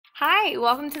Hi,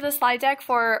 welcome to the slide deck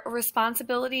for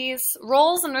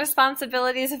roles and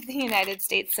responsibilities of the United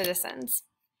States citizens.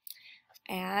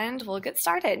 And we'll get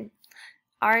started.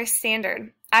 Our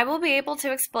standard. I will be able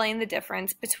to explain the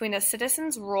difference between a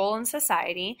citizen's role in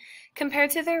society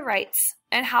compared to their rights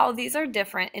and how these are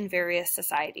different in various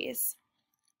societies.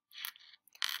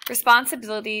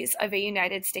 Responsibilities of a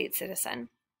United States citizen.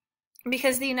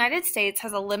 Because the United States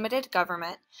has a limited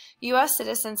government, U.S.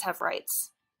 citizens have rights.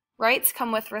 Rights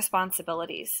come with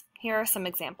responsibilities. Here are some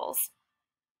examples.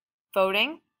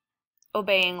 Voting,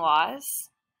 obeying laws,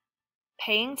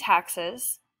 paying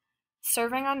taxes,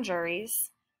 serving on juries,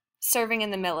 serving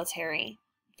in the military,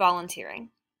 volunteering.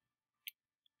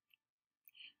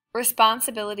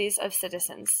 Responsibilities of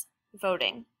citizens.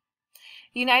 Voting.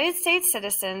 United States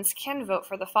citizens can vote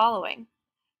for the following: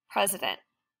 President,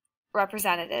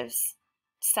 representatives,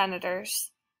 senators,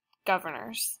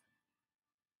 governors.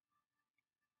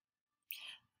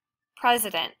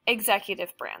 President,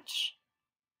 executive branch.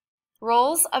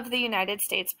 Roles of the United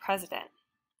States President: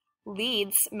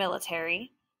 leads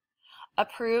military,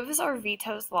 approves or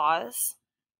vetoes laws,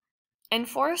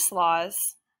 enforces laws,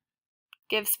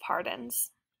 gives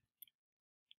pardons.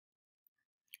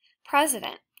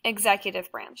 President,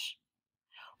 executive branch.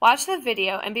 Watch the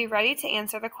video and be ready to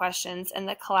answer the questions in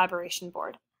the collaboration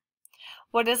board.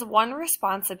 What is one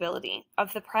responsibility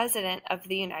of the President of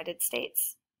the United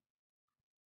States?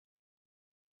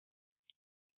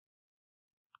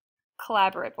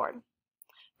 Collaborate board.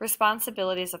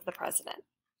 Responsibilities of the President.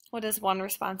 What is one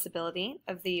responsibility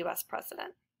of the U.S.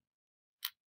 President?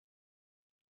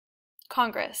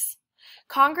 Congress.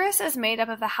 Congress is made up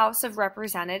of the House of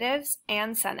Representatives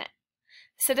and Senate.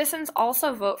 Citizens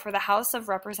also vote for the House of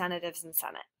Representatives and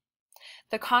Senate.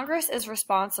 The Congress is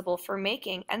responsible for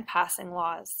making and passing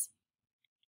laws.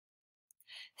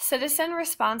 Citizen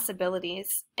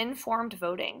responsibilities: informed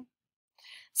voting.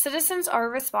 Citizens are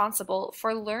responsible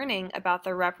for learning about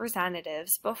their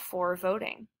representatives before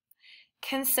voting.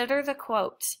 Consider the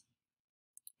quote,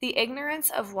 "The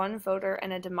ignorance of one voter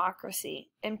in a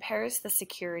democracy impairs the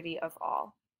security of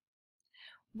all."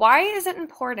 Why is it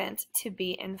important to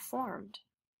be informed?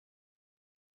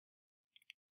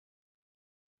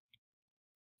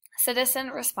 Citizen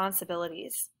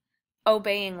responsibilities: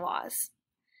 obeying laws.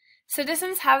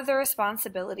 Citizens have the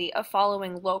responsibility of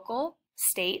following local,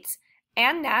 state,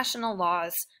 and national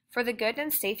laws for the good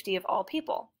and safety of all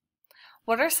people.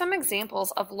 What are some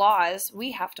examples of laws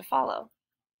we have to follow?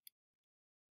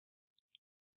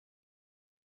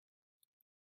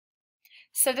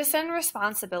 Citizen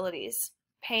responsibilities: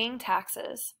 paying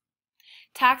taxes.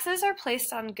 Taxes are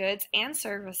placed on goods and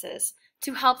services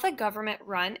to help the government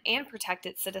run and protect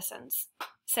its citizens.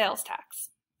 Sales tax.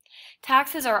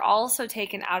 Taxes are also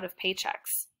taken out of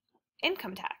paychecks.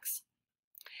 Income tax.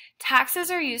 Taxes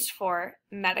are used for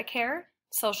Medicare,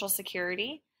 Social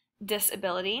Security,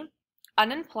 disability,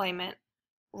 unemployment,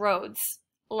 roads,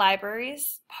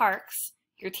 libraries, parks,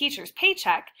 your teacher's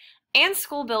paycheck, and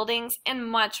school buildings, and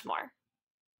much more.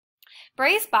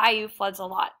 Bray's Bayou floods a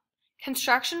lot.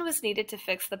 Construction was needed to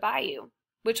fix the bayou,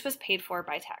 which was paid for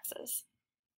by taxes.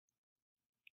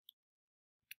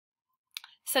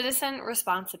 Citizen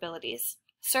responsibilities: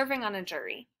 serving on a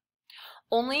jury.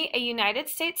 Only a United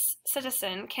States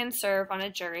citizen can serve on a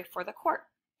jury for the court.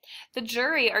 The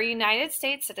jury are United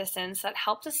States citizens that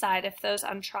help decide if those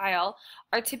on trial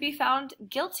are to be found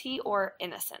guilty or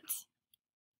innocent.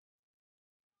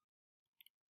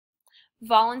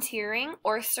 Volunteering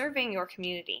or serving your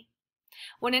community.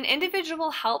 When an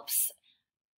individual helps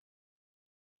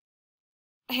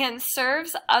and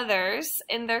serves others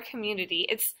in their community,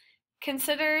 it's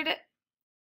considered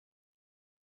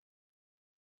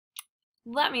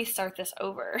Let me start this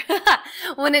over.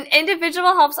 When an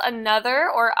individual helps another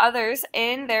or others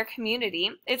in their community,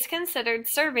 it's considered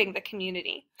serving the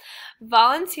community.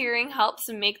 Volunteering helps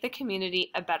make the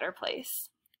community a better place.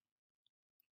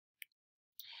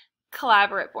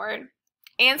 Collaborate board.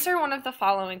 Answer one of the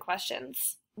following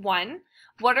questions. 1.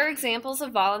 What are examples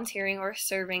of volunteering or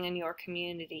serving in your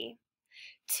community?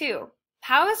 2.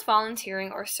 How is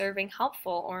volunteering or serving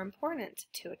helpful or important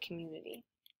to a community?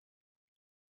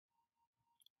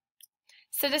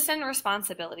 Citizen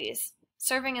responsibilities: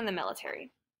 serving in the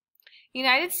military.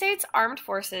 United States Armed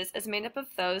Forces is made up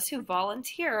of those who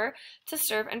volunteer to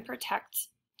serve and protect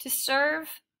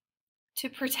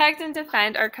and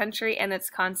defend our country and its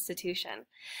Constitution.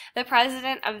 The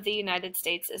President of the United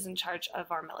States is in charge of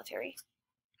our military.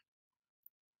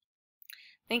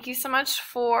 Thank you so much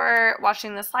for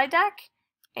watching the slide deck,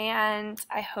 and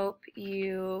I hope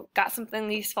you got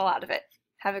something useful out of it.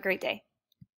 Have a great day.